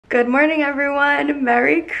Good morning, everyone.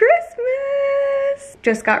 Merry Christmas!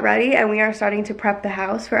 Just got ready and we are starting to prep the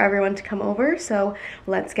house for everyone to come over, so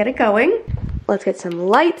let's get it going. Let's get some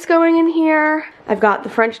lights going in here. I've got the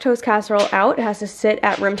French toast casserole out. It has to sit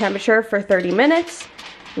at room temperature for 30 minutes.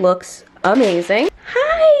 Looks amazing.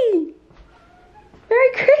 Hi!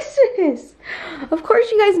 Merry Christmas! Of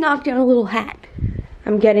course you guys knocked down a little hat.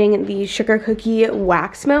 I'm getting the sugar cookie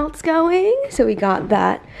wax melts going. So we got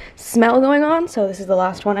that smell going on. So this is the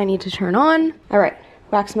last one I need to turn on. All right,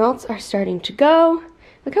 wax melts are starting to go.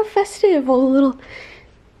 Look how festive, all the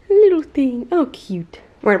little thing. Oh, cute.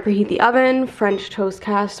 We're gonna preheat the oven. French toast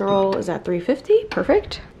casserole is at 350,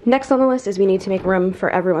 perfect. Next on the list is we need to make room for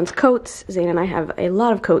everyone's coats. Zane and I have a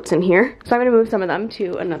lot of coats in here. So I'm gonna move some of them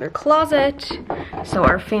to another closet so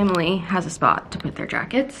our family has a spot to put their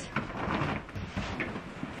jackets.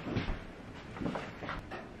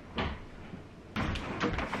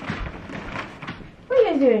 What are you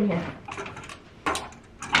guys doing here?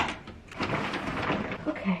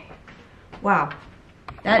 Okay. Wow.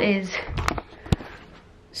 That is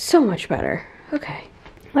so much better. Okay.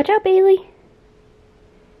 Watch out, Bailey.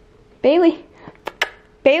 Bailey.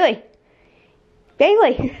 Bailey.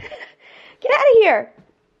 Bailey. Get out of here.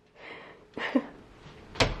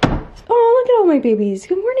 Oh, look at all my babies.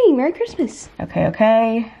 Good morning. Merry Christmas.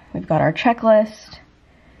 Okay. We've got our checklist.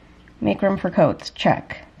 Make room for coats.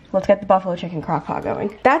 Check. Let's get the buffalo chicken crock pot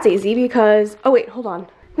going. That's easy because, oh wait, hold on.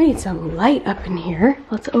 We need some light up in here.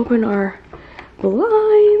 Let's open our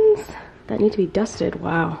blinds. That need to be dusted.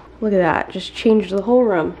 Wow. Look at that. Just changed the whole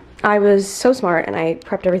room. I was so smart and I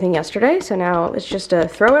prepped everything yesterday. So now it's just to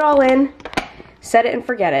throw it all in, set it and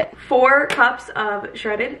forget it. 4 cups of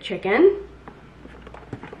shredded chicken.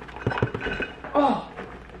 Oh,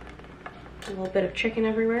 a little bit of chicken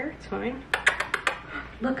everywhere. It's fine.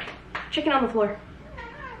 Look, chicken on the floor.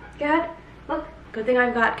 Good. Look, good thing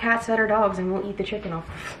I've got cats that are dogs and won't eat the chicken off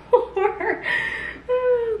the floor.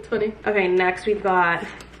 It's funny. Okay, next we've got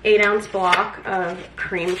 8-ounce block of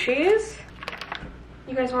cream cheese.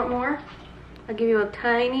 You guys want more? I'll give you a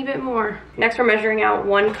tiny bit more. Next we're measuring out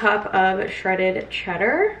 1 cup of shredded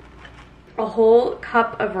cheddar, a whole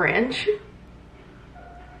cup of ranch.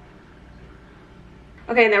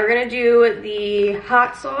 Okay, and then we're gonna do the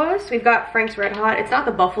hot sauce. We've got Frank's Red Hot. It's not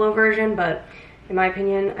the buffalo version, but in my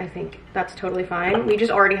opinion, I think that's totally fine. We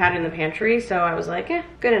just already had it in the pantry, so I was like,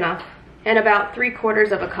 good enough. And about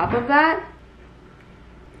 3/4 of a cup of that.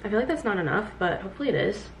 I feel like that's not enough, but hopefully it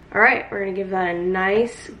is. All right, we're gonna give that a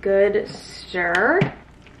nice, good stir.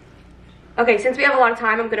 Okay, since we have a lot of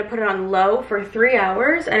time, I'm gonna put it on low for 3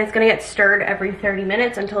 hours, and it's gonna get stirred every 30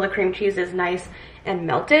 minutes until the cream cheese is nice and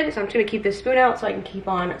melted. So I'm just gonna keep this spoon out so I can keep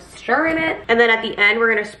on stirring it. And then at the end, we're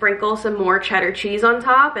gonna sprinkle some more cheddar cheese on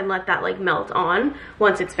top and let that like melt on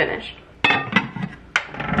once it's finished.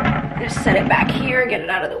 Just set it back here, get it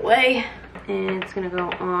out of the way. And it's gonna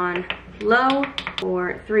go on low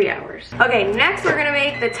for 3 hours. Okay, next we're gonna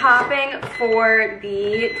make the topping for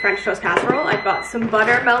the French toast casserole. I've got some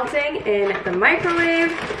butter melting in the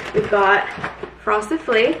microwave. We've got Frosted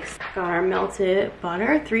Flakes. Got our melted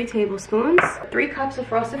butter, 3 tablespoons. 3 cups of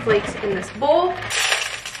Frosted Flakes in this bowl.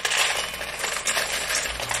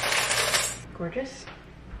 Gorgeous.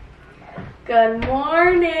 Good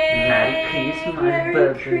morning. Merry Christmas.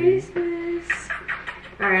 Merry Christmas.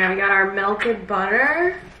 All right, now we got our melted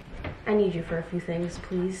butter. I need you for a few things,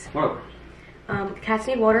 please. What? Cats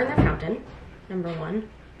need water in their fountain. Number 1,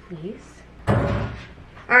 please.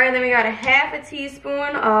 All right, then we got a 1/2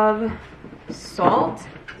 teaspoon of salt.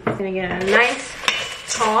 It's gonna get a nice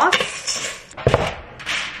toss.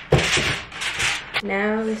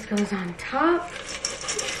 Now this goes on top.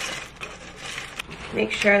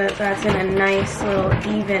 Make sure that that's in a nice little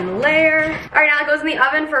even layer. All right, now it goes in the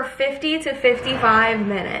oven for 50 to 55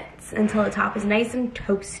 minutes until the top is nice and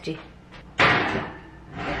toasty.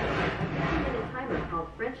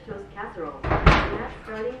 French toast casserole. That's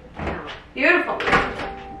starting now. Beautiful.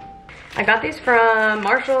 I got these from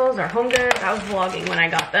Marshall's or Home Goods. I was vlogging when I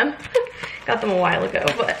got them. Got them a while ago,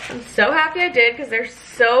 but I'm so happy I did because they're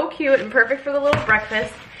so cute and perfect for the little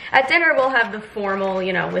breakfast. At dinner, we'll have the formal,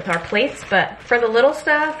 you know, with our plates, but for the little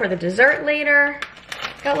stuff, for the dessert later,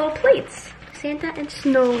 got little plates. Santa and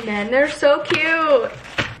Snowman, they're so cute.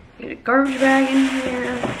 Get a garbage bag in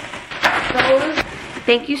here. Those.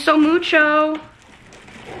 Thank you so mucho.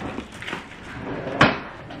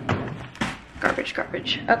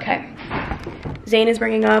 Garbage. Okay. Zane is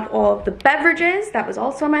bringing up all of the beverages. That was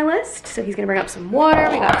also on my list. So he's gonna bring up some water.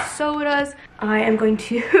 We got sodas. I am going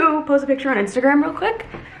to post a picture on Instagram real quick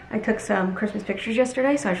I took some Christmas pictures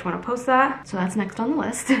yesterday, so I just want to post that. So that's next on the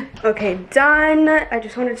list. Okay, done. I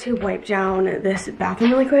just wanted to wipe down this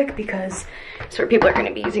bathroom really quick because certain people are going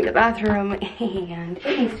to be using the bathroom and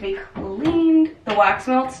it needs to be cleaned. The wax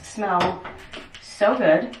melts smell so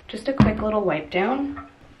good. Just a quick little wipe down.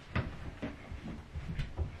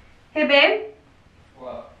 Hey, babe.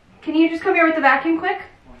 What? Can you just come here with the vacuum quick?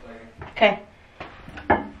 1 second. Okay.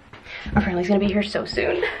 Our family's gonna be here so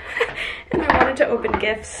soon. And I wanted to open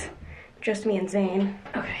gifts. Just me and Zane.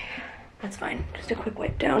 Okay, that's fine. Just a quick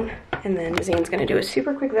wipe down. And then Zane's gonna do a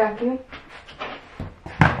super quick vacuum.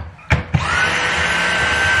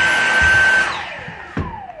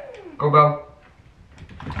 Go, Belle.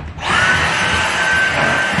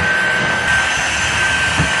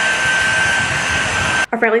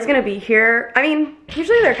 Our family's gonna be here. I mean,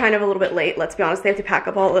 usually they're kind of a little bit late, let's be honest. They have to pack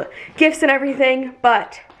up all the gifts and everything,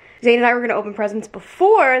 but Zane and I were gonna open presents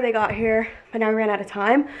before they got here, but now we ran out of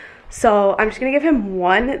time. So I'm just gonna give him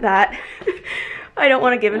one that I don't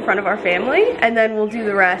wanna give in front of our family, and then we'll do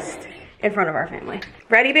the rest in front of our family.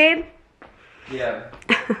 Ready, babe? Yeah.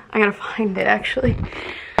 I gotta find it, actually.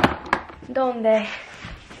 Donde?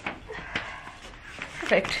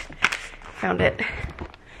 Perfect. Found it.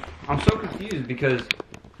 I'm so confused because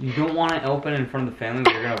you don't want to open in front of the family,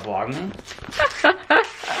 but you're gonna vlog me?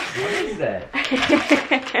 What is that?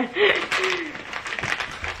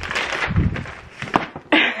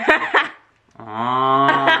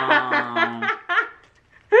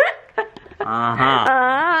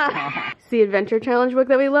 It's the adventure challenge book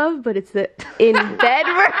that we love, but it's the in bed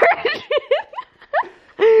version.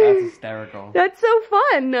 That's hysterical. That's so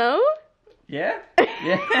fun, no? Yeah?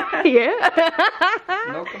 Yeah. Yeah.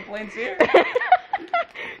 No complaints here.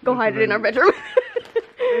 Go hide it in our bedroom.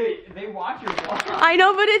 They watch your vlog. I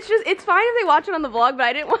know, but it's fine if they watch it on the vlog, but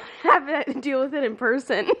I didn't want to have to deal with it in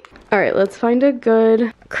person. All right, let's find a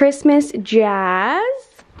good Christmas jazz.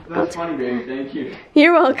 That's funny, baby. Thank you.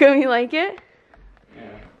 You're welcome. You like it?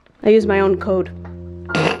 Yeah. I use my own code.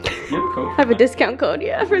 You have a code? I have a discount code,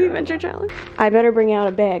 yeah, for the adventure challenge. I better bring out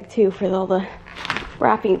a bag too for all the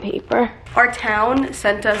wrapping paper. Our town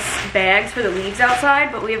sent us bags for the leaves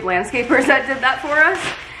outside, but we have landscapers that did that for us.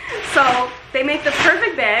 So they make the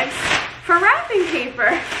perfect bags for wrapping paper.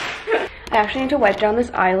 I actually need to wipe down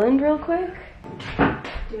this island real quick.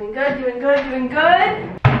 Doing good, doing good, doing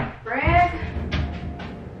good. Brag.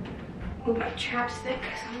 Move my chapstick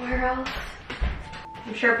somewhere else.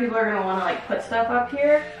 I'm sure people are gonna wanna like put stuff up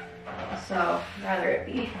here. So I'd rather it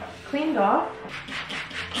be cleaned off.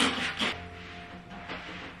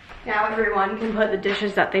 Now everyone can put the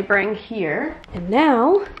dishes that they bring here. And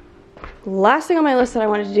now, last thing on my list that I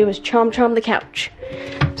wanted to do is chom the couch.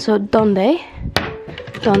 So donde?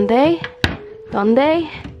 Donde? Donde?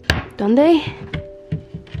 Donde?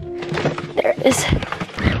 There it is.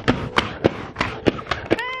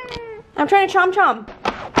 I'm trying to chom.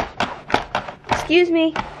 Excuse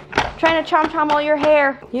me. I'm trying to chom all your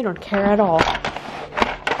hair. You don't care at all.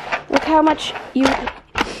 Look how much you...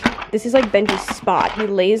 This is like Benji's spot. He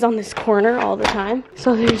lays on this corner all the time.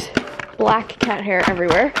 So there's black cat hair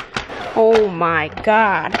everywhere. Oh my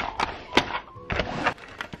god.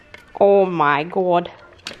 Oh my god.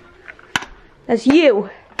 That's you.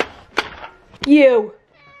 You.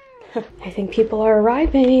 I think people are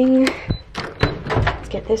arriving. Let's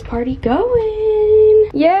get this party going.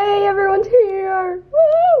 Yay, everyone's here.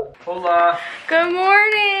 Woo! Hola. Good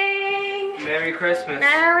morning. Merry Christmas.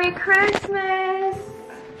 Merry Christmas.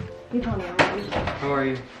 You tell me everyone. How are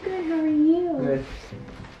you? Good, how are you? Good.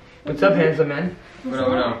 What's up, handsome man? What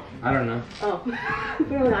up? I don't know. Oh,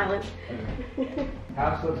 we're on an island.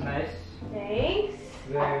 House looks nice. Thanks.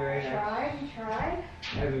 Very, very nice. Tried.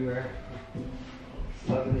 Everywhere.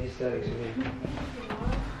 Loving the aesthetics of it.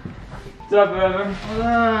 What's up, Evan? What's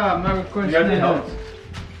up? Merry Christmas. You guys need help?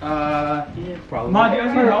 Yeah, probably. Ma, do you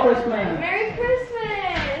guys need help? Merry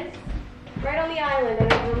Christmas! Right on the island. I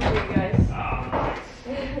don't have room for you guys.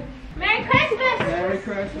 Merry Christmas! Merry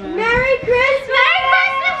Christmas. Merry Christmas!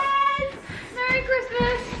 Merry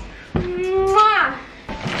Christmas! Mwah!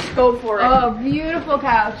 Go for it. Oh, beautiful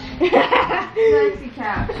couch. Sexy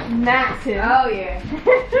couch. Massive. Oh, yeah.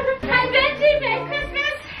 Hi, Benji. Merry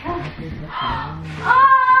Christmas! Aww!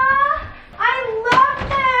 I love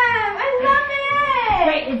them! I love it!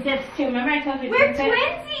 Wait, it's just two. Remember I told you We're it didn't fit?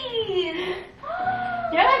 twinsies!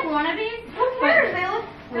 They're like wannabes. Who cares?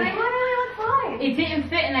 They literally look fine. It didn't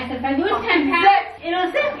fit, and I said, if I lose 10 pounds,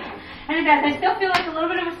 it'll zip. And it does. I still feel like a little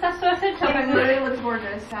bit of a stuffed sausage. So if I lose, looks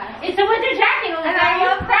gorgeous. it's a winter jacket. And I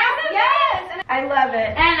love that. Yes! And I love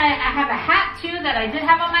it. And I have a hat too that I did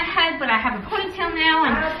have on my head, but I have a ponytail now,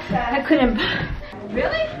 and I couldn't.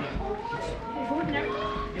 Really?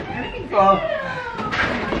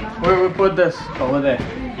 Where we put this? Over there.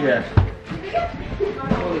 Yeah.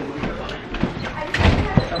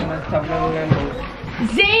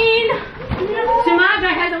 Zane! Samaj,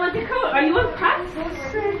 I had to let the coat. Are you impressed?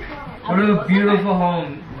 What a beautiful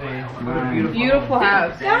home. What a Beautiful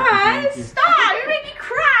house. Guys, stop! You're making me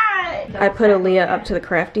cry! I put Aaliyah up to the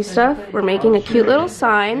crafty stuff. We're making a cute little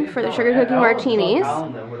sign for the sugar cookie martinis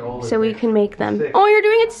so we can make them. Oh, you're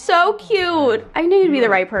doing it so cute! I knew you'd be the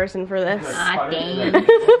right person for this. Ah, dang.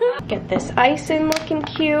 Get this icing looking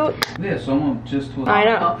cute. Yeah, someone just told I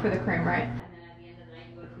know. For the cream, right? And then at the end of the night,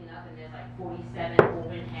 you go clean up and there's like 47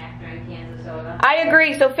 open half-drank cans of soda. I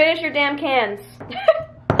agree, so finish your damn cans. He just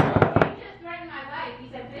threatened my wife. He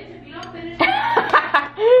said, bitch, if you don't finish it.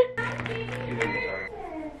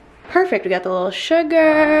 Perfect, we got the little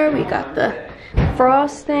sugar, we got the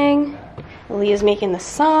frosting. Aaliyah's making the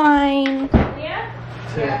sign. Yeah?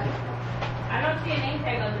 I don't see a name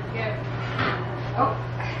tag on this gift.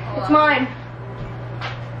 It's mine.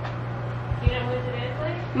 You know whose it is,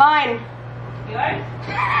 like? Mine. Yours?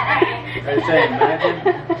 I say,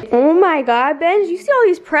 imagine. Oh my god, Ben, you see all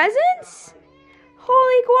these presents?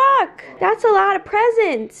 Holy guac, that's a lot of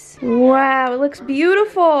presents. Wow, it looks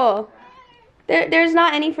beautiful. There's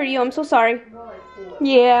not any for you, I'm so sorry.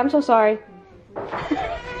 Yeah, I'm so sorry.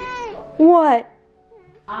 What?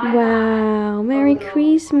 Wow, Merry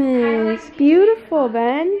Christmas. Beautiful,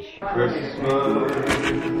 Benj.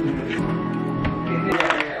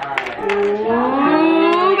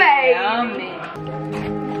 Ooh, baby.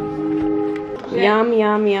 Yum,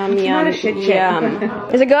 yum, yum, yum, yum.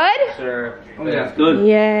 Is it good? Sure. Oh, yeah, it's good.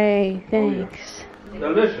 Yay, thanks.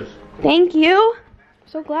 Delicious. Thank you.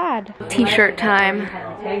 So glad. T-shirt time.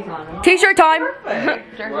 T-shirt time.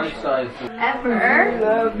 Right size. Ever.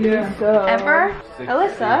 Love you so. Ever.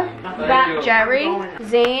 Alyssa. Jerry.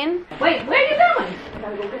 Zane. Wait, where are you going?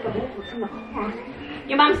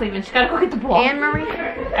 Your mom's leaving. She gotta go get the ball. Anne-Marie.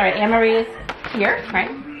 Alright, Anne-Marie is here,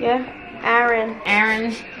 right? Yeah. Aaron.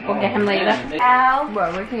 Aaron, we'll get him later. Al.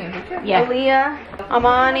 What, we're taking a picture? Yeah. Aaliyah.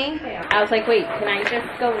 Amani. I was like, wait, can I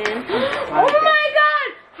just go in? Oh my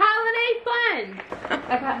god! Holiday fun!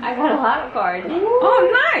 I got a lot of cards.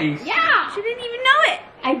 Oh, nice. Yeah! She didn't even know it.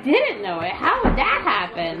 I didn't know it. How would that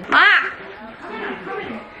happen? Ah.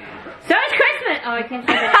 So is Christmas! Oh, I can't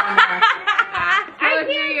say that anymore. So is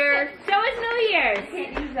New Year's. So is New Year's.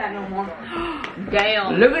 Can't use that no more.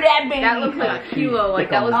 Damn. Look at that baby. That looks like a kilo. Like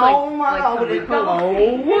that was like Hello.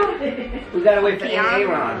 We gotta wait for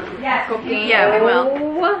Aaron. cooking. Yeah, we will.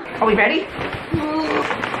 Are we ready?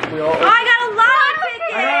 We all. Oh, I got a lot of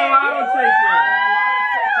tickets. I got a lot of tickets.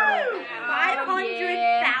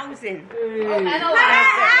 500,000. And a I lot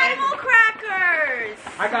got animal crackers.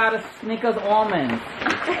 I got a Snickers almond.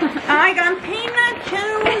 I got peanut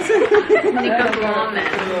chews. Snickers almond.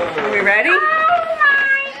 Are we ready? Oh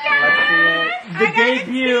my god! The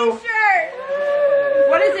debut. T-shirt.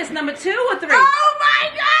 What is this, number 2 or 3? Oh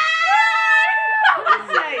my god! What'd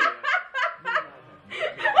you say?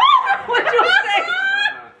 What'd you say?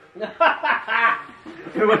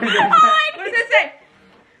 What does it say?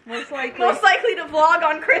 Most likely. Most likely to vlog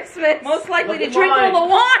on Christmas. Most likely to Look at drink mine. all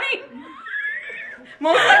the wine.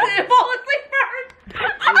 Most likely to fall asleep first.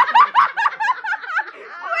 Wait,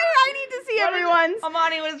 I need to see everyone's.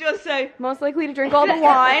 Amani, what does yours say? Most likely to drink all the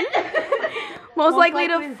wine. Most likely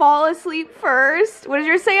to fall asleep first. What did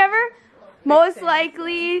yours say, Ever? Most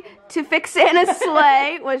likely to fix Santa's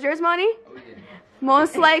sleigh. Was yours, Monty?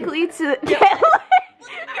 Most likely to get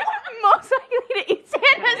most likely to eat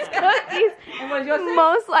Santa's cookies. And what does yours say?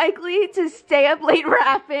 Most likely to stay up late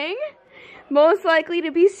rapping. Most likely to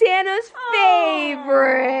be Santa's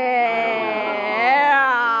favorite.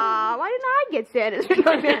 Why didn't I get Santa's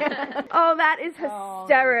favorite? Oh, that is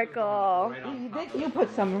hysterical. You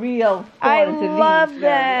put some real I love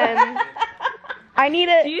them. I need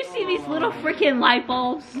Do a. you see these little freaking light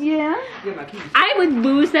bulbs? Yeah. I would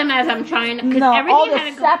lose them as I'm trying to, because No, all everything the had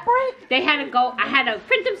to go. separate? They had to go. I had to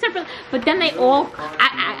print them separately, but then they all.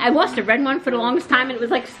 I lost a red one for the longest time, and it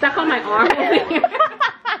was like stuck on my arm over here.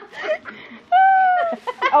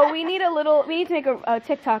 Oh, we need to make a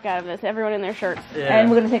TikTok out of this. Everyone in their shirts. And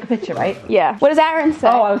we're gonna take a picture, right? Yeah. What does Aaron say?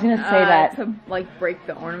 Oh, I was gonna say that. To like break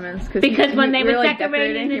the ornaments Because when they were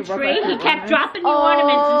decorating the tree, he kept dropping the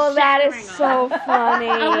ornaments and Oh, that is shattering them. so funny.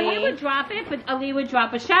 Ali would drop it, but Ali would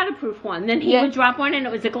drop a shatterproof one. Then he Yeah. would drop one, and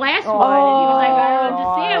it was a glass one. And he was like, I don't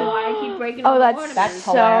understand why I keep breaking all Oh, the that's ornaments.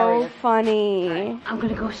 so hilarious. funny. I'm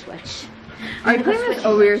gonna go switch. Are you putting this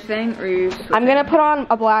over your thing or you? I'm gonna put on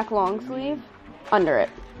a black long sleeve under it.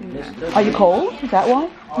 Are you cold? Is that why?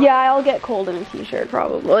 Yeah, I'll get cold in a t-shirt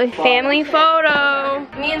probably. Family photo.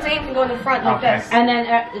 Me and Zane can go in the front like this. And then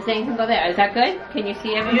Zane can go there. Is that good? Can you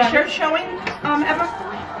see everybody? Your shirt showing, Emma?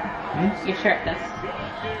 Your shirt does.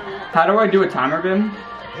 How do I do a timer, Bim?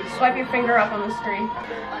 Swipe your finger up on the screen.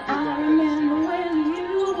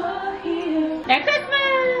 Merry Christmas!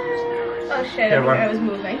 Oh shit, I think I was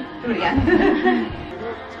moving. Do it again.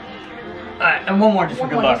 Alright, and one more just for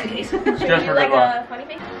good luck. Just for good luck. A funny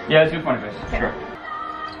face? Yeah, let's do funny face. Sure.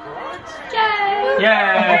 Yay!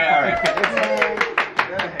 Yay!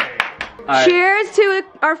 Alright. Cheers to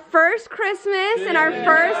our first Christmas and our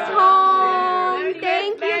first home.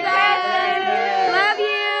 Thank you guys. Love you.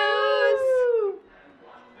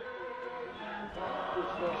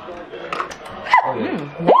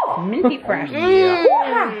 Minty fresh.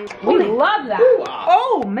 Mm. We love that.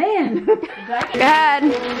 Oh, man. Go ahead.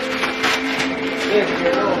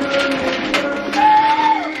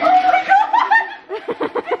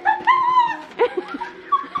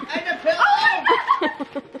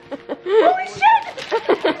 Holy shit!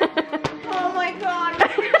 Oh my god,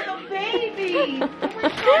 look at the baby! Oh my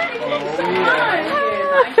god, thank you so much!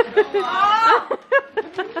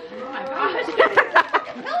 My gosh.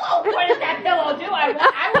 Pillow. What does that pillow do? I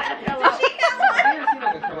want a pillow.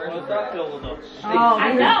 Oh,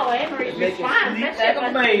 I know it. Response.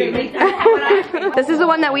 This is the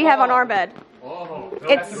one that we have on our bed.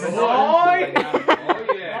 It's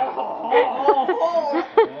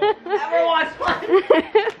everyone's fun.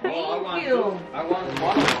 Thank you.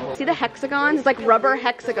 See the hexagons? It's like rubber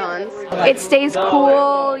hexagons. It stays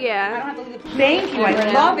cool, yeah. Thank you,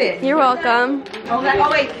 I love it. You're welcome. Oh,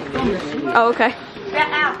 wait. Oh, okay.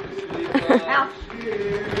 Ow. Ow.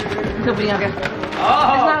 Somebody out there.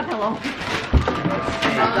 Oh! It's not a pillow.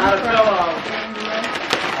 It's not a pillow.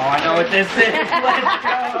 Oh, I know what this is. Let's go.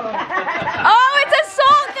 Oh, it's a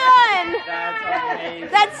salt gun! That's amazing.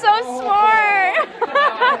 That's so smart.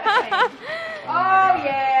 Oh,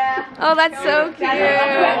 yeah. Oh, that's so cute.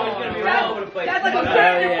 That's like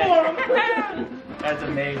a uniform. That's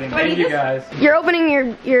amazing. Thank you guys. You're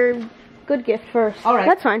opening your good gift first. All right.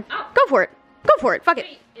 That's fine. Go for it. Go for it. Fuck it.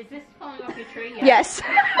 Wait, is this falling off your tree? Yes.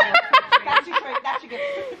 That's your trait. That's your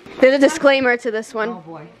gift. There's a disclaimer to this one. Oh,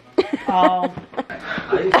 boy. Oh.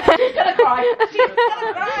 She's gonna cry. She's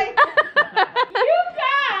gonna cry. You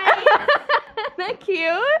guys! Isn't that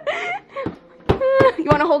cute? You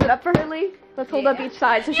want to hold it up for her, Lee? Let's hold up each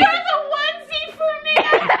side. So she You're the onesie for me! I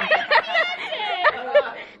can't stand it!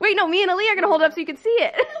 Wait, no, me and Ali are going to hold it up so you can see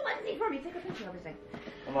it. The onesie for me. Take a picture of everything.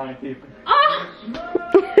 Come on, keep. Oh!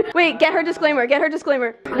 Wait, get her disclaimer. Get her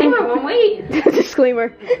disclaimer. Wait.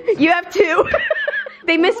 Disclaimer. You have two.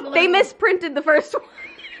 They misprinted the first one.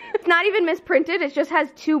 It's not even misprinted. It just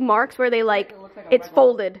has two marks where they it's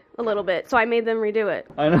folded a little bit. So I made them redo it.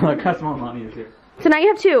 I know, I got some money is here. So now you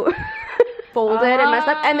have two. Folded and messed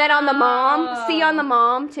up. And then on the mom. See on the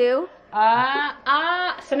mom too. So now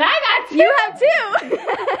I got two. You have two. Oh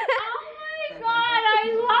my god,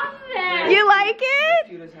 I love that. You like it?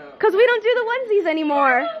 Because we don't do the onesies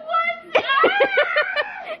anymore.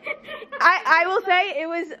 I will say it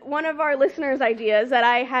was one of our listeners' ideas that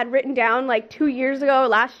I had written down like 2 years ago,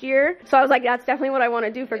 last year. So I was like, that's definitely what I want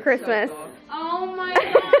to do for Christmas. Oh my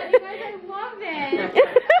god, you guys, I love it.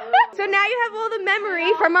 So now you have all the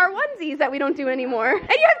memory from our onesies that we don't do anymore. And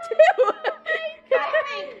you have two.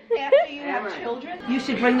 After you have children, you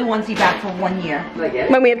should bring the onesie back for 1 year.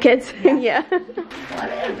 When we have kids. Yeah.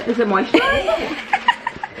 Is it moist?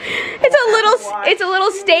 It's a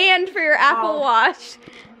little stand for your Apple Watch.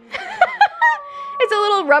 It's a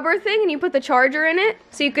little rubber thing and you put the charger in it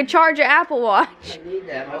so you could charge your Apple Watch. I need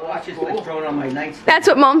that. My watch is like thrown on my nightstand. That's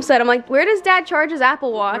what Mom said. I'm like, where does Dad charge his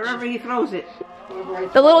Apple Watch? Wherever he throws it.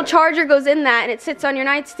 The little charger goes in that and it sits on your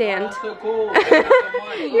nightstand. That's so cool.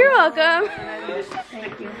 You're welcome.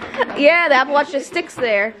 Yeah, the Apple Watch just sticks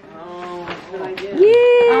there.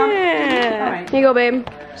 Yeah. Here you go, babe.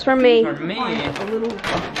 It's from me. For me. No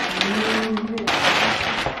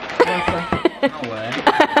way.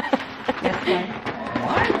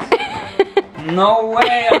 What? No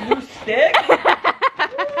way, a new stick?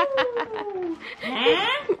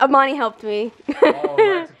 Amani helped me. Oh,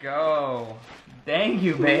 let's go. Thank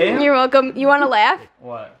you, babe. You're welcome. You want to laugh?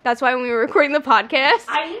 What? That's why when we were recording the podcast.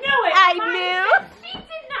 I knew it. I Mine knew. said She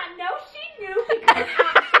did not know. She knew because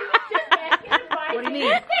she was just asking advice. What do you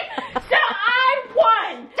mean? So I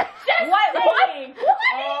won. Just saying. What?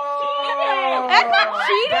 That's not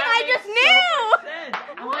cheating. I just knew.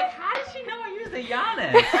 I'm like, how does she know I use the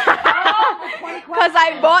Giannis? Because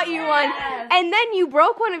I bought you one. And then you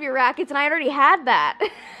broke one of your rackets and I already had that.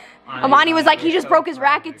 Amani was like, he just broke his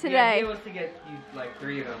racket today. The idea was to get you like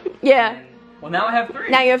 3 of them. Yeah. And, well, now I have 3.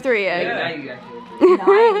 Now you have 3 Yeah, eggs. now you actually have 3. Nice.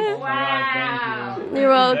 Oh my Wow. God, thank you. You're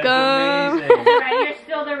welcome. That's amazing. Right, you're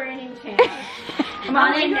still the reigning champ. Come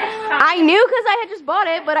on in next time. I knew because I had just bought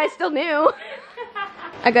it, but I still knew.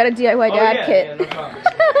 I got a DIY Oh, dad yeah, kit. yeah, no problem.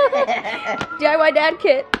 DIY dad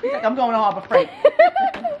kit. Like I'm going to Harbor Freight.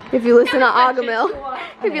 If you listen to Agamill,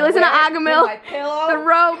 if you listen to My Agamill, pillow. the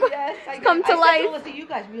robe Yes, I come did. to I said life. Alyssa, you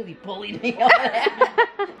guys really bullied me.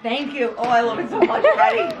 Thank you. Oh, I love it so much,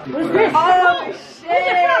 Freddie. What is this? Oh,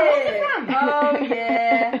 shit. from? Oh,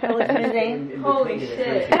 yeah. Holy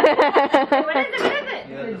shit. What is it?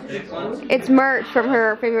 Yeah, the 6 ones. It's merch from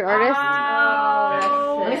her favorite artist.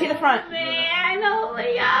 Oh, Let me see the front. man,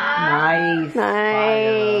 Allisa. Nice.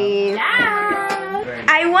 Nice. Yeah.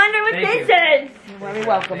 I wonder what Thank this you. is. You're very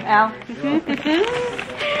welcome, Al.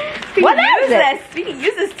 What is this? We can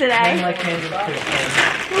use this today. Like candles too.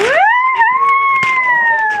 Woo!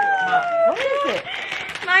 What is it?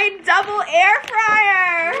 My double air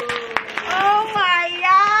fryer. Oh my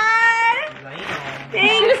god.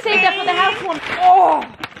 Thanks, Save that for the house one. Oh.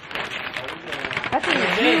 That's really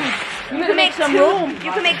huge. You can make some room.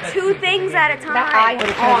 You can make 2 things at a time. I would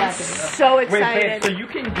have Oh, I'm turned that so Wait, excited. so you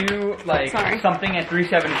can do like Sorry. something at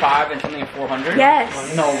 375 and something at 400?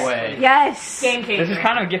 Yes. No way. Yes. Game changer. This is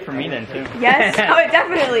kind of a gift for me then too. Yes. Oh, it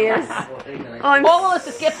definitely is. Oh, I'm All of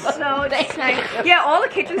us skip. so excited. Yeah, all the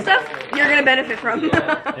kitchen stuff you're gonna benefit from.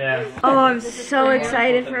 Yeah. Oh, I'm so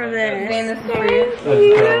excited for this. Let's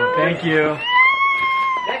go. Thank you.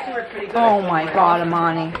 Oh my God,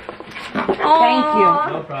 Amani. Thank No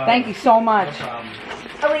problem. Thank you so much. No problem.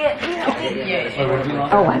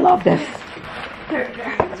 Oh, I love this.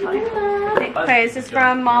 Okay, this is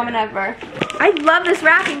from Mom and Ever. I love this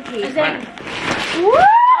wrapping piece. Woo!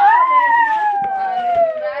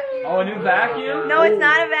 Oh, a new vacuum? No, it's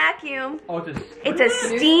not a vacuum. Oh, it's a. It's a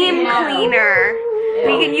steam cleaner.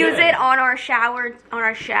 We can use it on our shower,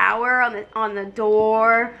 on the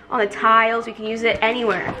door, on the tiles. We can use it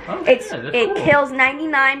anywhere. Oh, It cool. kills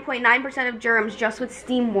 99.9% of germs just with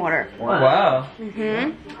steam water. Wow.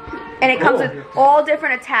 And it comes with all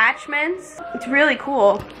different attachments. It's really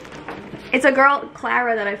cool. It's a girl,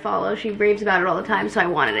 Clara, that I follow. She raves about it all the time, so I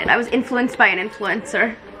wanted it. I was influenced by an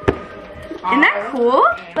influencer. Isn't that cool?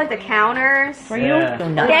 Like the counters. Yeah.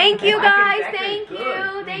 Thank you guys. Thank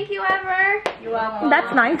you. Thank you, Ever. You're welcome.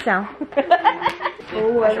 That's nice, Al.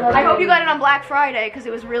 I hope you got it on Black Friday because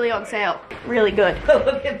it was really on sale. Really good.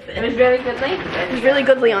 Look at this. It was really goodly. It was really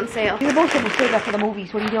goodly on sale. You're both supposed to save that for the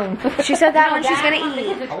movies. What are you doing? She said that when she's gonna eat.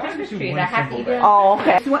 It's Christmas trees. I have to eat it. Oh,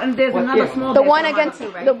 okay. There's another small. The one against,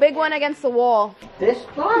 the big one against the wall. This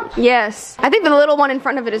box? Yes. I think the little one in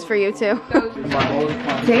front of it is for you too.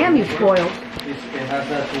 Damn, you spoiled.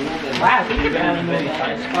 Wow,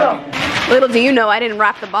 Little do you know, I didn't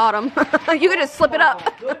wrap the bottom. You could just slip it up.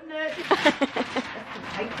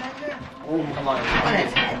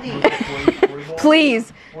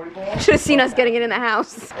 Please. Should have seen us getting it in the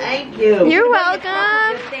house. Thank you. You're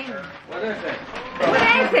welcome. What is it? What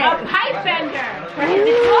is it? A pipe bender for his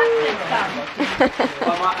exhaust system.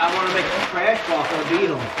 I want to make a crash ball for a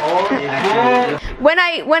beetle. When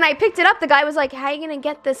I picked it up, the guy was like, "How are you gonna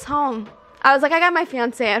get this home?" I was like, "I got my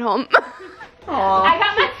fiance at home." I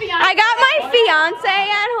got my fiance. I got my fiance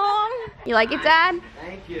at home. You like it, Dad?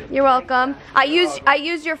 Thank you. You're welcome. I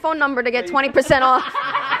used your phone number to get 20% off.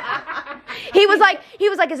 He was like,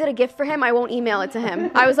 "Is it a gift for him? I won't email it to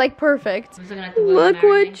him." I was like, "Perfect." Look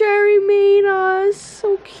what Jerry made us.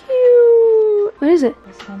 So cute. What is it?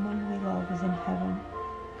 Someone we love is in heaven.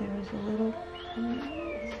 There is a little.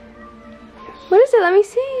 What is it? Let me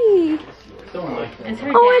see. It's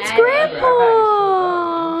her Oh, it's dad. Grandpa.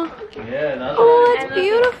 Yeah, that's Oh, that's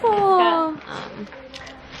beautiful.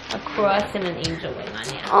 A cross and an angel wing on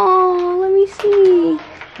it. Oh, let me see.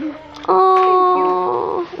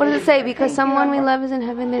 Oh, what does it say? Because someone we love is in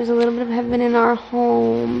heaven, there's a little bit of heaven in our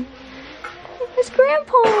home. It's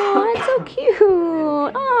Grandpa. That's so cute.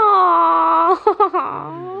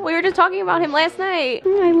 Oh, we were just talking about him last night.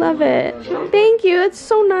 I love it. Thank you. It's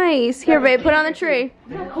so nice. Here, babe, put it on the tree.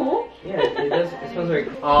 Yeah, it does. It smells like.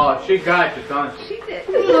 Oh, she got it, son.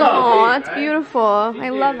 Oh, that's beautiful. I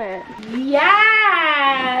love it.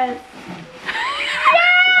 Yes!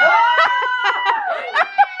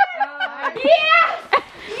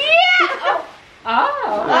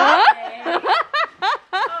 Huh?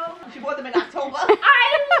 She bought them in October.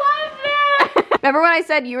 Remember when I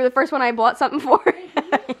said you were the first one I bought something for?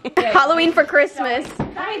 Halloween for Christmas.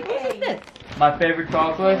 My favorite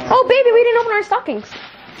chocolate. Oh, baby, we didn't open our stockings.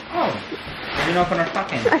 Oh, we didn't open our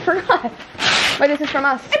stockings. I forgot. But this is from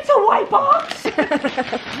us. It's a white box. You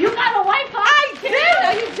got a white box? I did.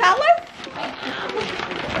 Are you jealous?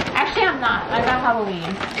 Actually, I'm not. I got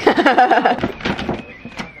Halloween.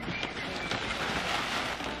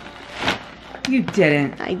 You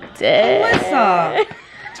didn't. I did. Alyssa.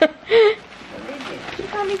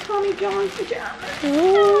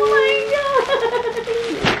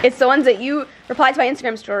 It's the ones that you replied to my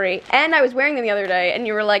Instagram story, and I was wearing them the other day, and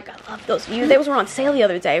you were like, I love those. Those were on sale the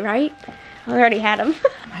other day, right? I already had them.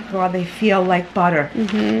 My God, they feel like butter.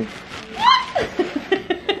 Mm-hmm.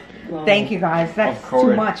 Thank you guys. That's Of course.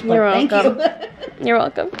 too much, but You're thank welcome. you. You're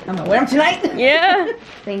welcome. I'm gonna wear them tonight. Yeah.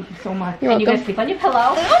 Thank you so much. You're And you welcome. guys sleep on your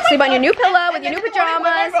pillow. Sleep on your new pillow with your new And then in the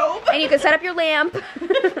morning pajamas, with my robe. and you can set up your lamp.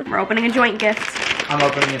 We're opening a joint gift. I'm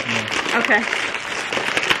opening it for me. Okay.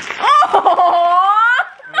 Oh!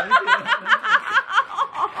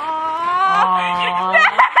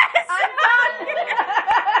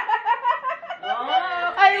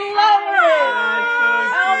 I love it.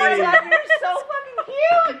 Oh my God, you're so fucking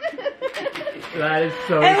cute. That is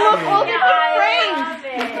so And look, cute. look at the frames.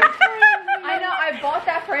 I know, I bought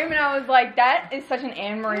that frame and I was like, that is such an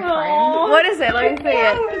Anne-Marie frame. What is it? Let me see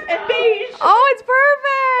it. And beige. Oh, it's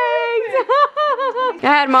perfect! Go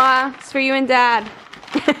ahead, Ma. It's for you and Dad.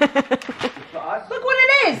 Look what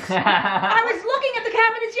it is. I was looking at the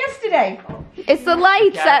cabinets yesterday. It's the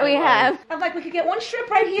lights that we have. I'm like, we could get one strip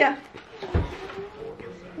right here.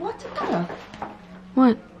 What's it matter?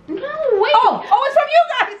 What? No, wait. Oh, it's from you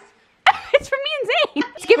guys. It's from me and Zane.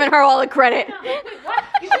 It's giving her all the credit. You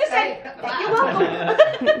should have said, you're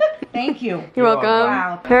welcome. Thank you. You're welcome.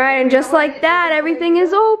 Wow. All right, and just like that, everything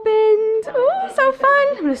is opened. Ooh, so fun.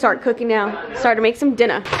 I'm gonna start cooking now. Start to make some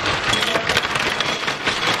dinner.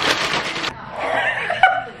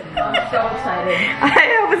 I'm so excited.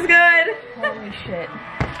 I hope it's good. Holy shit.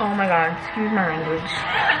 Oh my God, excuse my language.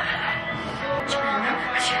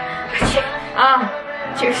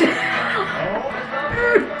 Cheers. Is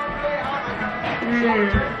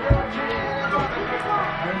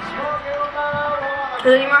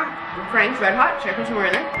there any more Frank's Red Hot? Should I put some more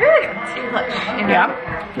in there? Really good.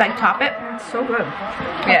 Yeah. Like top it. So good.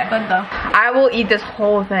 Yeah. Good though. I will eat this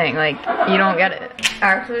whole thing. Like, you don't get it.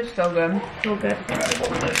 Actually, it's so good. So good.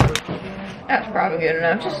 That's probably good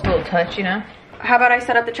enough. Just a little touch, you know? How about I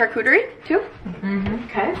set up the charcuterie too? Mm-hmm.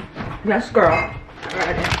 Okay. Yes, girl.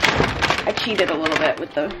 Alright. I cheated a little bit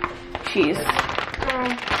with the cheese.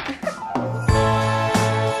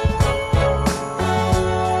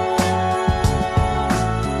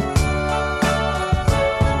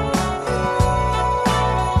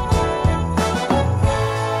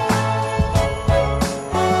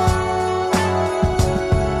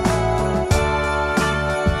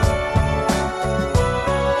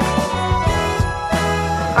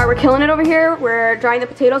 We're killing it over here. We're drying the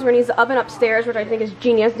potatoes. We're gonna use the oven upstairs, which I think is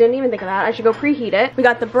genius. Didn't even think of that. I should go preheat it. We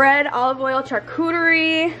got the bread, olive oil,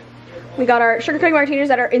 charcuterie. We got our sugar cookie martinis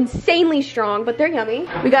that are insanely strong, but they're yummy.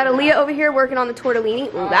 We got Aaliyah over here working on the tortellini.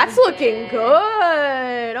 Ooh, that's looking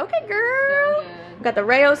good. Okay, girl. We got the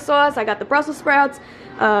Rayo sauce. I got the Brussels sprouts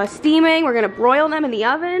steaming. We're gonna broil them in the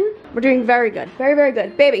oven. We're doing very good. Very, very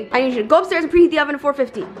good. Baby, I need you to go upstairs and preheat the oven to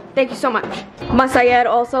 450. Thank you so much. Masayed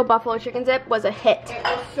also, buffalo chicken dip, was a hit. It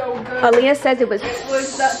was so good. Aaliyah says it was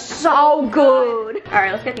so good. All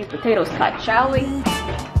right, let's get these potatoes cut, shall we?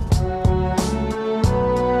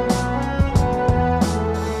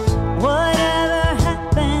 Whatever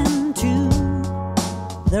happened to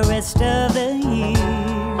the rest of the year?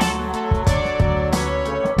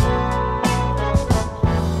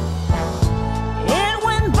 It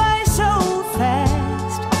went by so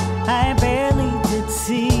fast, I barely did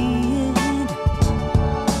see it.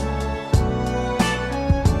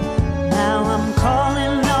 Now I'm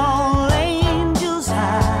calling all angels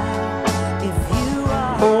high. If you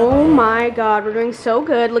are. Oh my God, we're doing so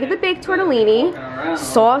good. Look at the baked tortellini,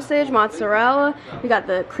 sausage, mozzarella. We got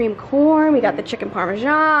the cream corn, we got the chicken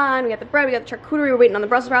parmesan, we got the bread, we got the charcuterie. We're waiting on the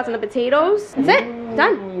Brussels sprouts and the potatoes. That's it,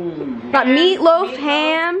 done. Got meatloaf,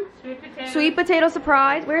 ham, sweet potato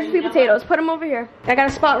surprise. Where's the sweet potatoes? Put them over here. I got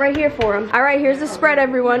a spot right here for them. All right, here's the spread,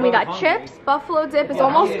 everyone. We got chips, buffalo dip is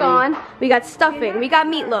almost gone. We got stuffing, we got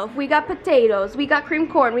meatloaf, we got potatoes, we got cream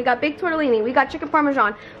corn, we got baked tortellini, we got chicken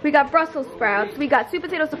parmesan, we got Brussels sprouts, we got sweet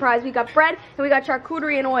potato surprise, we got bread, and we got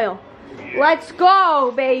charcuterie and oil. Let's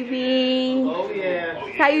go, baby. Oh yeah.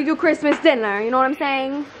 How you do Christmas dinner, you know what I'm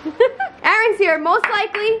saying? Aaron's here, most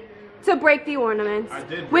likely to break the ornaments. I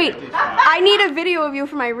did break Wait, these. I need a video of you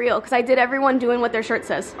for my reel because I did everyone doing what their shirt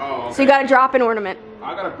says. Oh, okay. So you gotta drop an ornament.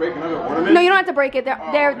 I gotta break another ornament? No, you don't have to break it.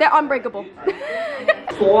 They're unbreakable.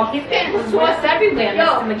 He's getting sauce everywhere,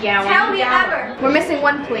 Mr. McGowan. Tell me ever. We're missing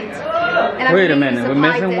one plate. And I'm Wait a gonna minute, use we're the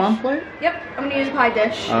pie missing dish. one plate? Yep, I'm gonna use a pie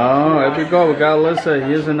dish. Oh, here we go. We got Alyssa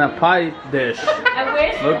using a pie dish. I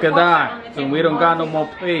wish. Look at that. So we don't got no more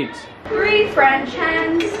plates. 3 French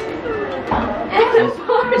hens.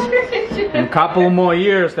 In a couple more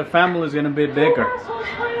years, the family's gonna be bigger.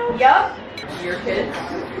 Yup. Your kids.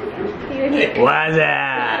 What's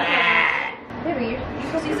that? Baby, you're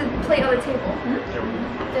supposed to use a plate on the table.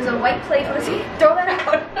 There's a white plate on the table. Throw that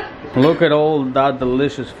out. Look at all that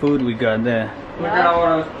delicious food we got there. Look at all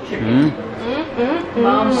those chickens.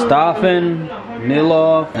 Stuffing,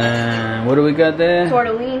 meatloaf, and what do we got there?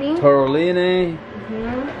 Tortellini. Tortellini,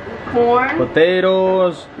 Corn.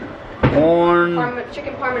 potatoes, corn,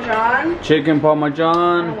 Chicken parmesan. chicken I don't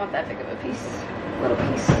parmesan. want that big of a piece. Little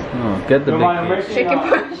piece. Oh, get the big piece. Chicken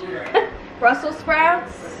parmesan. Brussels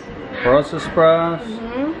sprouts. Brussels sprouts,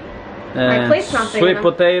 My plate's not and big sweet enough.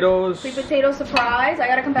 potatoes, Sweet potato surprise. I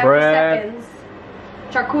gotta come back Bread. for seconds.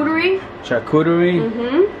 Charcuterie. charcuterie.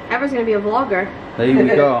 Everyone's gonna be a vlogger. There you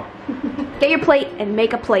go. Get your plate and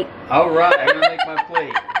make a plate. All right, I'm gonna make my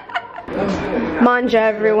plate. Manja,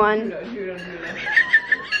 everyone.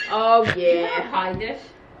 Oh yeah, pie dish.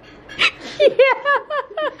 Yeah.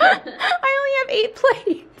 I only have 8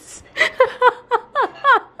 plates.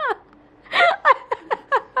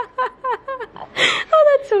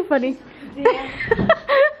 Oh, that's so funny.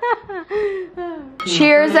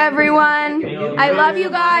 Cheers, everyone. I love you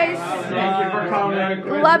guys.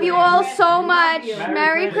 Love you all so much.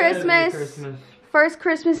 Merry Christmas. First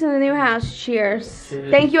Christmas in the new house. Cheers.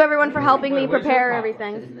 Thank you, everyone, for helping me prepare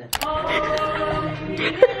everything.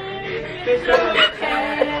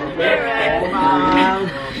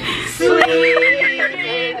 Sleep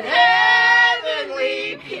in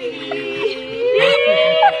heavenly peace.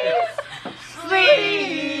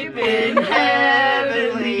 Sleep in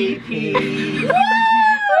heavenly peace.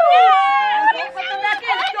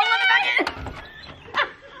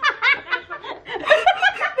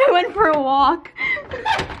 I went for a walk.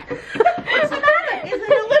 What's the matter? Is it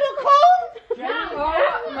a little cold?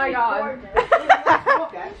 Oh my god.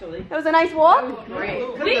 It was a nice walk. Great.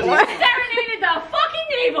 We just serenaded the fucking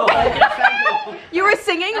neighborhood. You were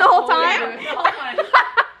singing the whole time?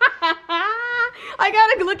 I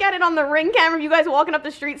gotta look at it on the Ring camera of you guys walking up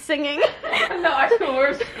the street singing. No, I feel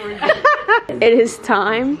worse. It is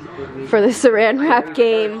time for the saran wrap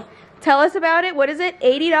game. Tell us about it. What is it?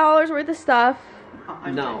 $80 worth of stuff.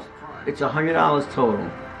 No, it's $100 total.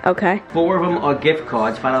 Okay. 4 of them are gift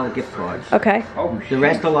cards, $5 gift cards. Okay. The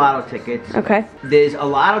rest are lotto tickets. Okay. There's a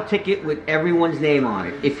lotto ticket with everyone's name on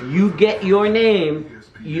it. If you get your name,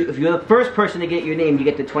 if you're the first person to get your name, you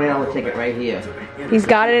get the $20 ticket right here. He's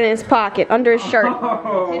got it in his pocket, under his shirt.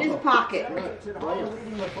 In his pocket.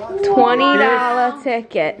 $20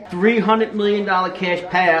 ticket. $300 million cash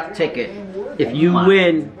payout ticket. If you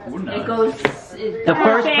win, It goes. the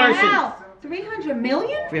first person. Wow. 300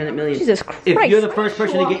 million? 300 million. Jesus Christ. If you're the first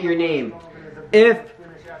person to get your name. If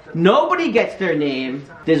nobody gets their name,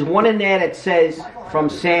 there's one in there that says from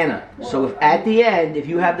Santa. So if at the end, if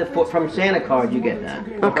you have the from Santa card, you get that.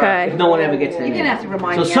 Okay. If no one ever gets their name. You're gonna have to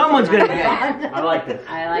remind So me. someone's gonna get it. I like this.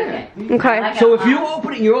 I like it. Okay. So if you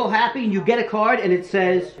open it and you're all happy and you get a card and it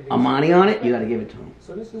says Amani on it, you gotta give it to him.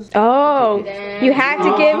 Oh, you had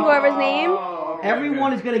to give whoever's name?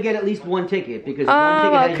 Everyone is gonna get at least one ticket because one Oh,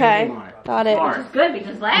 ticket has your okay. name on it. Got it. Which is good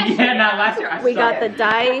because last year. Yeah, not last year. I We got suck. the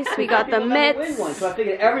dice, we got the People never win mitts. one, so I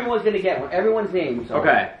figured everyone's gonna get one. Everyone's name. So.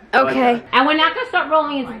 Okay. Okay. And we're not going to start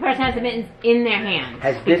rolling until the person has the mittens in their hand.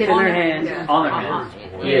 Has this in their hands. On their hands.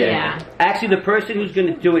 Yeah. Actually, the person who's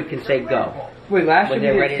gonna do it can say go. Wait, last When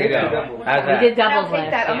year they're we ready did to go. 6 or double? How's We that? did I'll doubles take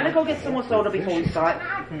last that. I'm year. gonna go get some more soda before we start.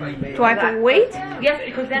 Do I have to wait? Yes,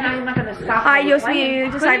 because then I'm not gonna stop. Ay, Dios playing. mío,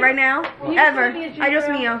 you decide right now? Ever. Ay, Dios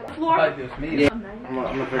mío.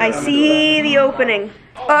 I see the opening.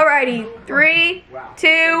 Alrighty, 3,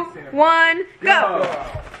 2, 1, go!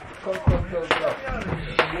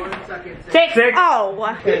 6.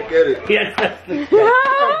 Oh. Can't get it. Yes, that's the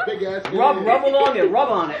Big ass. rub along it. Rub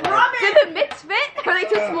on it. Did the mitts fit? Are they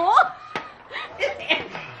too small? There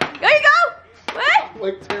you go! What?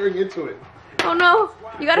 Like tearing into it. Oh no,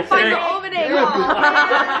 you gotta find the opening.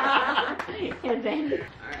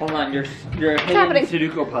 Hold on, you're happening? hitting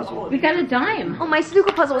Sudoku puzzle. We got a dime. Oh, my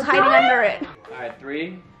Sudoku puzzle was hiding under it. Alright,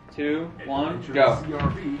 3, 2, 1, go.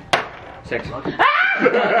 6. Oh,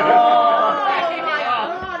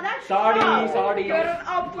 that's Sorry. You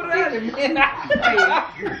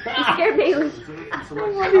scared Bailey.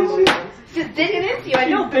 She's digging into you. I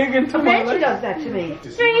know. Digging to Man, my she does that to me.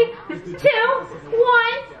 3, 2, 1,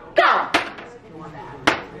 go!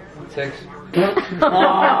 6.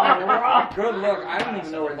 Oh, good luck. I don't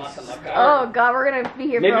even know where this is. Oh god, we're gonna be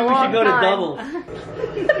here Maybe for a we long should go to time. doubles.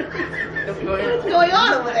 What's going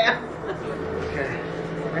on over there? Okay.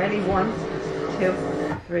 Ready? 1, 2,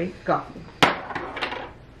 3, go.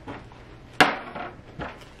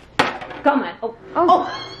 Come on. Oh, Oh.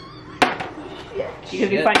 you're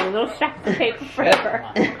gonna be finding little stacks of paper forever.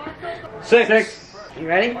 6. You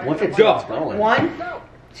ready? Once it gets going. 1,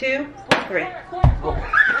 2, 3.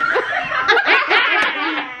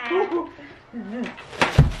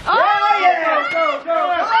 Oh yeah! Go, go,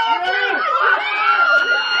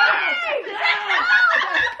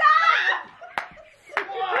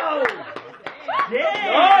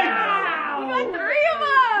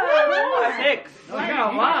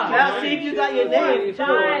 Now see if you got your name. 5,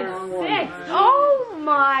 6. Oh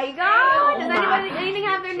my god! Does anything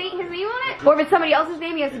have his name on it? Or if it's somebody else's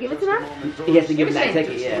name, he has to give it to them? He has to give him that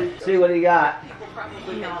ticket, yeah. See what he got.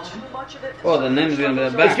 Oh, the name's gonna be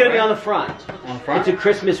the back. It's gonna be right? on the front. On the front? It's a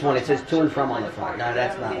Christmas one. It says to and from on the front. No,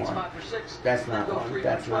 that's not one. That's not one.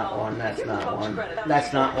 That's not one. That's not one.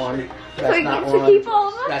 That's not one. That's not one. keep all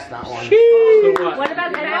of them? That's not one. So what? What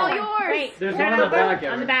about the all back? yours. Wait, There's turn one on the over. back, On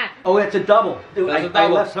Evan. the back. Oh, it's a double. Dude, That's a I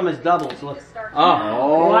double. left some as doubles. Look.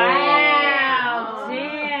 Oh. Wow,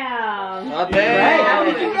 damn. Not Hey, bad. how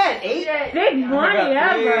did you get 8? Big money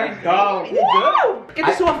ever. Go. Good. Get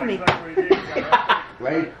this off of me.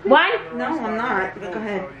 Right? 1, No, I'm not. Go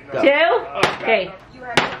ahead. 2,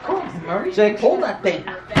 3. 6. Hold that thing.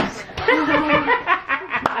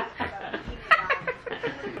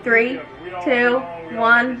 3, 2,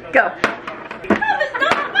 1, go.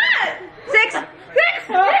 6.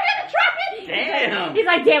 Damn. He's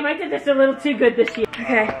like, damn, I did this a little too good this year.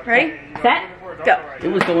 Okay, ready? Set, Go. It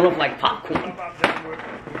was going up like popcorn.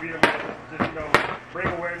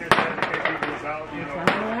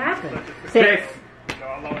 6.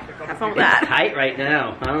 Have fun with that. Tight right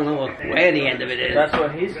now. I don't know where the end of it is. That's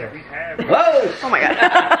what he said. Whoa! Oh my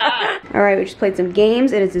god. Alright, we just played some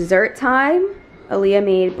games. It is dessert time. Aaliyah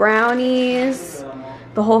made brownies.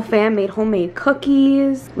 The whole fam made homemade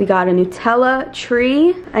cookies. We got a Nutella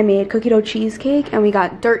tree. I made cookie dough cheesecake. And we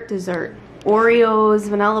got dirt dessert. Oreos,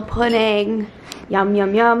 vanilla pudding. Yum,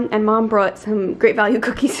 yum, yum. And mom brought some Great Value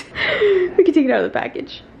cookies. We can take it out of the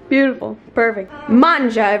package. Beautiful. Perfect.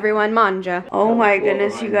 Manja, everyone. Manja. Oh my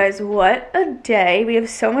goodness, you guys. What a day. We have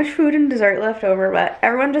so much food and dessert left over, but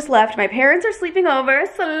everyone just left. My parents are sleeping over.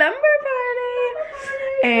 Slumber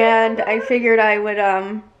party. And I figured I would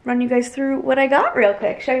run you guys through what I got real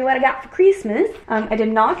quick. Show you what I got for Christmas. I did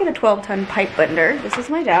not get a 12-ton pipe blender. This is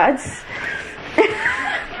my dad's.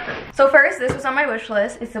 So first, this was on my wish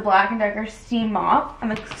list. It's the Black & Decker Steam Mop.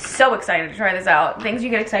 I'm so excited to try this out. Things you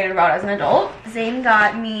get excited about as an adult. Zane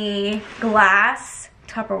got me glass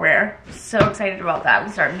Tupperware. So excited about that.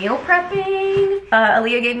 We start meal prepping.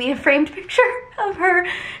 Aaliyah gave me a framed picture of her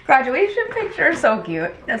graduation picture. So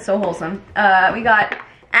cute. That's so wholesome. We got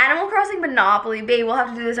Animal Crossing Monopoly. Babe, we'll have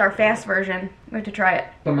to do this our fast version. We have to try it.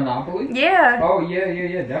 The Monopoly? Yeah. Oh, yeah,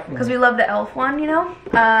 definitely. Because we love the elf one, you know?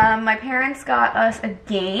 My parents got us a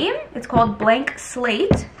game. It's called Blank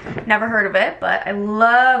Slate. Never heard of it, but I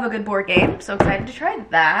love a good board game. So excited to try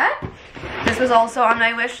that. This was also on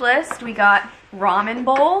my wish list. We got ramen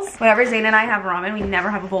bowls. Whenever Zane and I have ramen, we never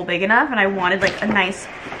have a bowl big enough. And I wanted like a nice,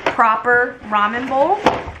 proper ramen bowl.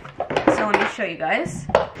 So let me show you guys.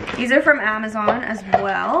 These are from Amazon as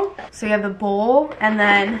well. So you have the bowl, and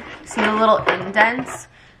then see the little indents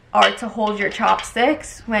are to hold your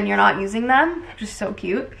chopsticks when you're not using them. Just so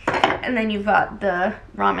cute. And then you've got the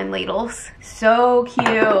ramen ladles. So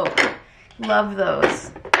cute. Love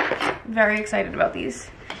those. Very excited about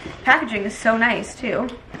these. Packaging is so nice too.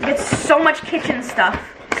 You get so much kitchen stuff.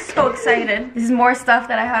 So excited. This is more stuff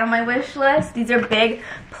that I had on my wish list. These are big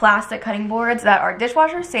plastic cutting boards that are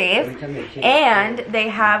dishwasher safe, and they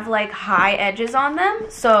have like high edges on them,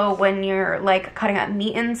 so when you're like cutting up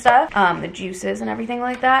meat and stuff, the juices and everything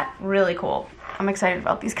like that, really cool. I'm excited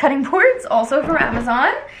about these cutting boards, also from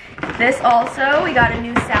Amazon. This also, we got a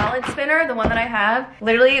new salad spinner, the one that I have.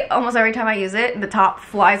 Literally, almost every time I use it, the top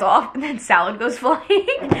flies off and then salad goes flying.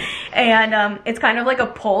 And it's kind of like a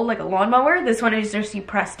pole, like a lawnmower. This one is just you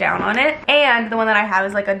press down on it. And the one that I have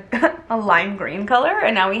is like a lime green color.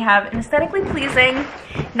 And now we have an aesthetically pleasing,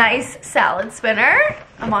 nice salad spinner.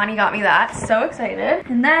 Amani got me that, so excited.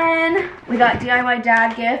 And then we got DIY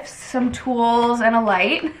dad gifts, some tools, and a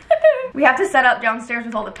light. We have to set up downstairs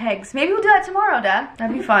with all the pigs. Maybe we'll do that tomorrow, Dad.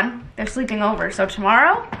 That'd be fun. They're sleeping over, so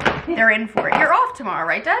tomorrow, they're in for it. You're off tomorrow,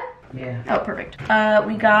 right, Dad? Yeah. Oh, perfect.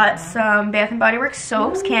 We got some Bath & Body Works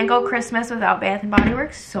soaps. Can't go Christmas without Bath & Body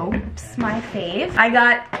Works soaps. My fave. I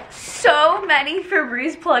got so many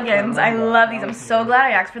Febreze plugins. I love these. I'm so glad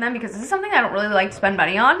I asked for them because this is something I don't really like to spend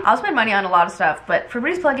money on. I'll spend money on a lot of stuff, but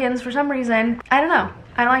Febreze plugins, for some reason, I don't know.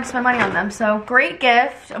 I don't like to spend money on them, so great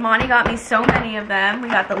gift. Amani got me so many of them. We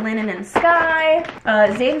got the Linen and Sky.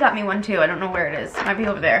 Zane got me one too. I don't know where it is. Might be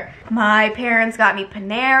over there. My parents got me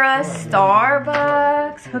Panera,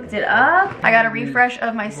 Starbucks, hooked it up. I got a refresh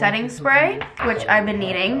of my setting spray, which I've been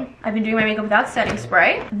needing. I've been doing my makeup without setting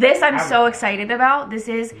spray. This I'm so excited about. This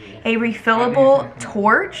is a refillable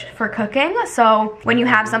torch for cooking. So when you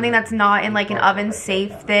have something that's not in like an oven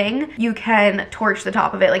safe thing, you can torch the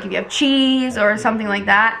top of it. Like if you have cheese or something like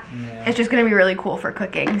that, it's just gonna be really cool for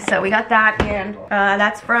cooking. So we got that, and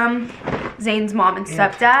that's from Zane's mom and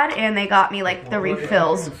stepdad, and they got me like the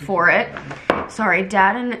refills for it. Sorry,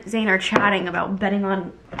 Dad and Zane are chatting about betting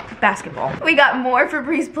on basketball. We got more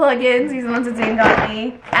Febreze plugins. These are the ones that Zane got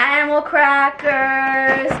me. Animal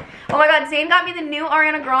crackers. Oh my god, Zane got me the new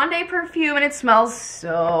Ariana Grande perfume, and it smells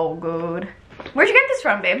so good. Where'd you get this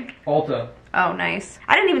from, babe? Ulta. Oh, nice.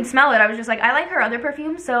 I didn't even smell it. I was just like, I like her other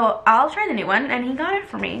perfume, so I'll try the new one, and he got it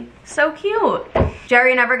for me. So cute.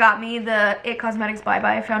 Jerry never got me the It Cosmetics Bye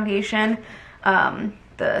Bye foundation.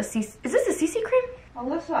 Is this the CC cream?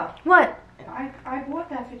 Alyssa, What? I bought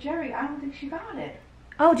that for Jerry. I don't think she got it.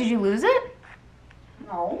 Oh, did you lose it?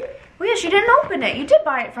 No. Well, yeah, she didn't open it. You did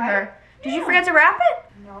buy it for her. Did you forget to wrap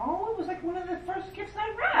it? No, it was like one of the first gifts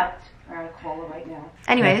I wrapped. I'm gonna call her right now.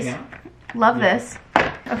 Anyways, love this.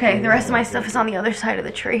 Okay, the rest of my stuff is on the other side of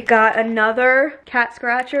the tree. Got another cat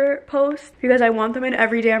scratcher post because I want them in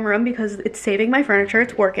every damn room because it's saving my furniture.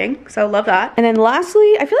 It's working, so love that. And then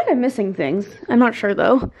lastly, I feel like I'm missing things. I'm not sure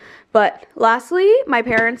though. But lastly, my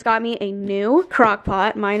parents got me a new crock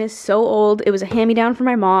pot. Mine is so old. It was a hand-me-down from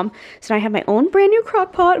my mom. So now I have my own brand new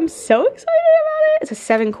crock pot. I'm so excited about it. It's a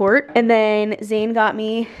 7-quart. And then Zane got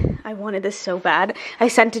me, I wanted this so bad. I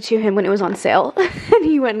sent it to him when it was on sale and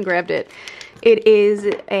he went and grabbed it. It is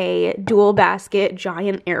a dual basket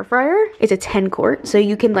giant air fryer. It's a 10-quart, so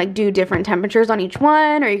you can like do different temperatures on each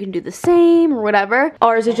one, or you can do the same or whatever.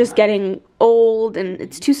 Ours is just getting old and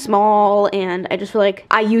it's too small, and I just feel like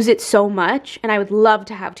I use it so much, and I would love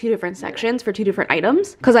to have 2 different sections for 2 different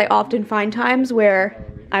items, because I often find times where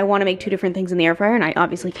I want to make 2 different things in the air fryer and I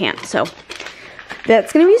obviously can't. So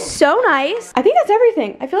that's gonna be so nice. I think that's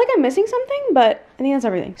everything. I feel like I'm missing something, but I think that's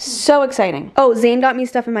everything. So exciting. Oh, Zane got me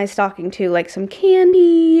stuff in my stocking too, like some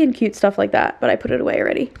candy and cute stuff like that, but I put it away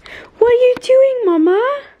already. What are you doing,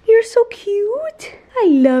 Mama? You're so cute. I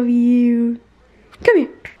love you. Come here.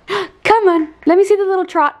 Come on. Let me see the little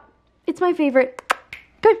trot. It's my favorite.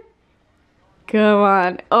 Come. Come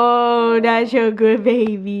on. Oh, that's your good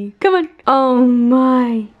baby. Come on. Oh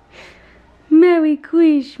my. Merry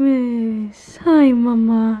Christmas. Hi,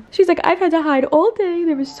 Mama. She's like, I've had to hide all day.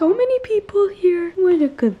 There were so many people here. What a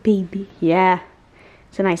good baby. Yeah.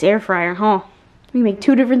 It's a nice air fryer, huh? We can make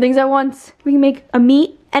 2 different things at once. We can make a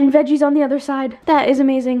meat and veggies on the other side. That is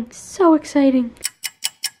amazing. So exciting.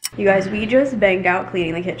 You guys, we just banged out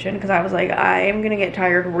cleaning the kitchen because I was like, I'm gonna get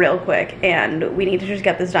tired real quick and we need to just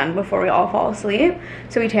get this done before we all fall asleep.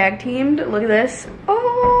 So we tag teamed. Look at this.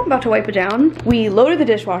 Oh, I'm about to wipe it down. We loaded the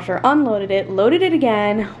dishwasher, unloaded it, loaded it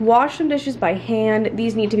again, washed some dishes by hand.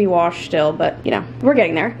 These need to be washed still, but you know, we're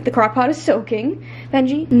getting there. The crock pot is soaking.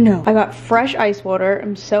 Benji? No. I got fresh ice water.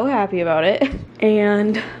 I'm so happy about it.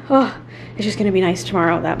 And oh, it's just gonna be nice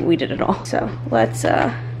tomorrow that we did it all. So let's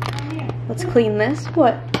clean this.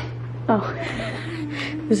 What? Oh,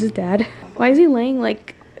 this is Dad. Why is he laying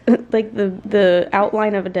like the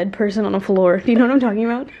outline of a dead person on a floor? Do you know what I'm talking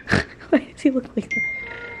about? Why does he look like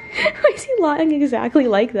that? Why is he lying exactly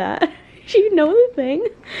like that? Do you know the thing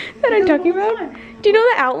that I'm talking about? Do you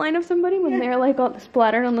know the outline of somebody when they're like all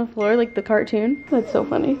splattered on the floor like the cartoon? That's so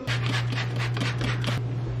funny.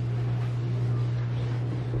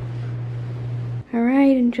 All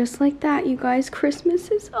right, and just like that, you guys, Christmas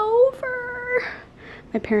is over.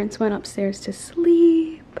 My parents went upstairs to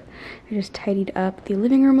sleep. I just tidied up the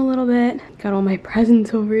living room a little bit. Got all my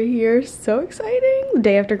presents over here. So exciting. The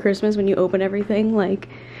day after Christmas when you open everything, like,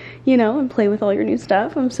 you know, and play with all your new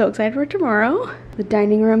stuff. I'm so excited for tomorrow. The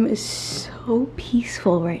dining room is so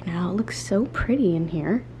peaceful right now. It looks so pretty in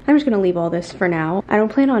here. I'm just gonna leave all this for now. I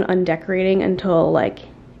don't plan on undecorating until like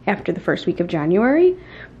after the first week of January,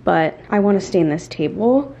 but I want to stain this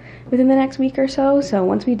table within the next week or so. So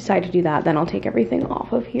once we decide to do that, then I'll take everything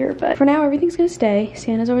off of here. But for now, everything's gonna stay.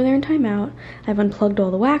 Santa's over there in timeout. I've unplugged all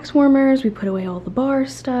the wax warmers. We put away all the bar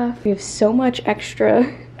stuff. We have so much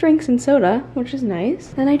extra drinks and soda, which is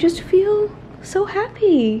nice. And I just feel so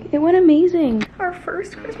happy. It went amazing. Our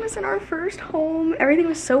first Christmas in our first home. Everything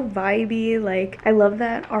was so vibey. Like, I love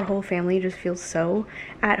that our whole family just feels so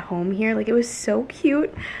at home here. Like, it was so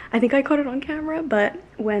cute. I think I caught it on camera, but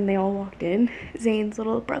when they all walked in, Zane's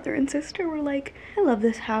little brother and sister were like, I love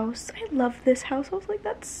this house. I love this house. I was like,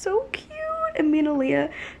 that's so cute. And me and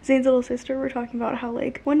Aaliyah, Zane's little sister, were talking about how,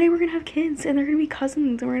 like, one day we're gonna have kids and they're gonna be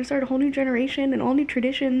cousins and we're gonna start a whole new generation and all new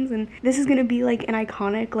traditions, and this is gonna be like an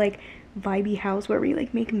iconic, like, vibey house where we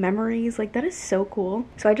like make memories. Like, that is so cool.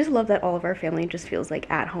 So I just love that all of our family just feels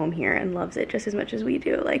like at home here and loves it just as much as we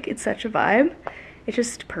do. Like, it's such a vibe. It's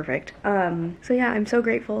just perfect. So yeah, I'm so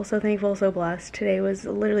grateful, so thankful, so blessed. Today was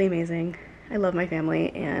literally amazing. I love my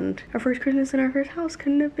family, and our first Christmas in our first house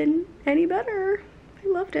couldn't have been any better. I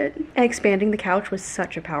loved it. And expanding the couch was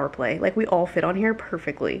such a power play. Like, we all fit on here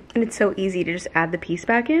perfectly. And it's so easy to just add the piece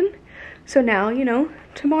back in. So now, you know,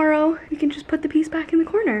 tomorrow you can just put the piece back in the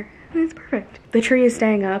corner. And it's perfect. The tree is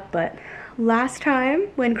staying up, but last time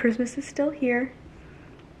when Christmas is still here,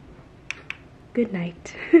 good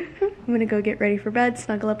night. I'm gonna go get ready for bed,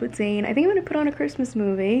 snuggle up with Zane. I think I'm gonna put on a Christmas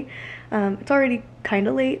movie. It's already kind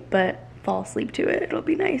of late, but fall asleep to it. It'll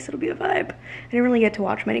be nice. It'll be a vibe. I didn't really get to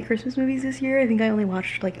watch many Christmas movies this year. I think I only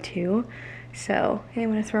watched like 2. So I'm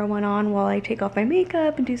gonna throw one on while I take off my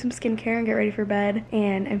makeup and do some skincare and get ready for bed.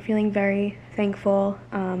 And I'm feeling very thankful.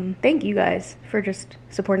 Thank you guys for just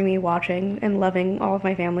supporting me, watching, and loving all of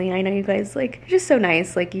my family. I know you guys, like, it's just so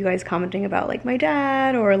nice, like, you guys commenting about, like, my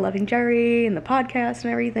dad or loving Jerry and the podcast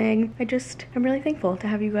and everything. I'm really thankful to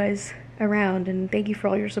have you guys around, and thank you for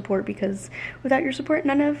all your support, because without your support,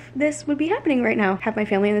 none of this would be happening right now. Have my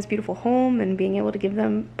family in this beautiful home and being able to give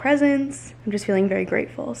them presents. I'm just feeling very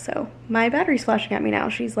grateful. So my battery's flashing at me now.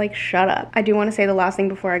 She's like, shut up. I do want to say the last thing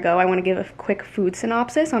before I go. I want to give a quick food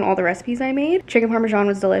synopsis on all the recipes I made. Chicken Parmesan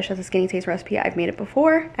was delicious. A skinny taste recipe. I've made it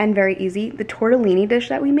before and very easy. The tortellini dish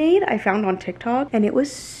that we made, I found on TikTok, and it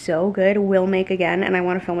was so good. Will make again, and I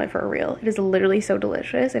want to film it for a reel. It is literally so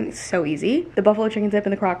delicious and it's so easy. The buffalo chicken dip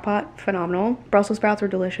in the crock pot, phenomenal. Brussels sprouts were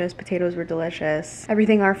delicious. Potatoes were delicious.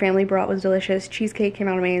 Everything our family brought was delicious. Cheesecake came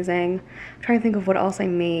out amazing. I'm trying to think of what else I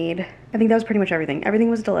made. I think that was pretty much everything. Everything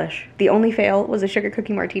was delish. The only fail was the sugar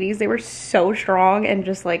cookie martinis. They were so strong, and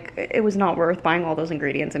just like, it was not worth buying all those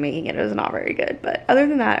ingredients and making it. It was not very good. But other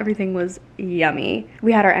than that, everything was yummy.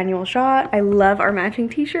 We had our annual shot. I love our matching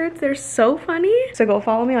t-shirts. They're so funny. So go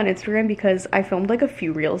follow me on Instagram, because I filmed like a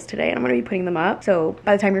few reels today and I'm gonna be putting them up. So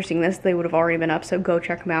by the time you're seeing this, they would have already been up. So go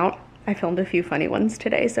check them out. I filmed a few funny ones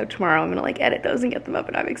today, so tomorrow I'm gonna like edit those and get them up,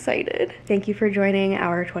 and I'm excited. Thank you for joining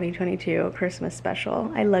our 2022 Christmas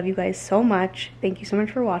special. I love you guys so much. Thank you so much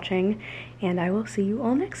for watching, and I will see you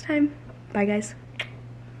all next time. Bye, guys.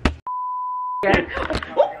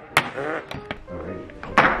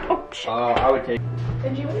 I would take.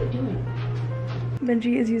 Benji, what are you doing?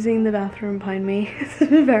 Benji is using the bathroom behind me. This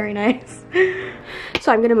is very nice.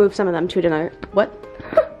 So I'm gonna move some of them to another. What?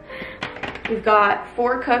 We've got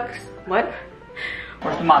 4 cooks. What?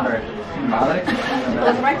 Where's the mother? Mother?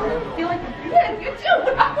 That's right. I feel like you too.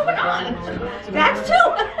 What's going on? That's too.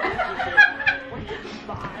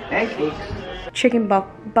 Thank you.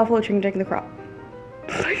 Buffalo chicken dick in the crop.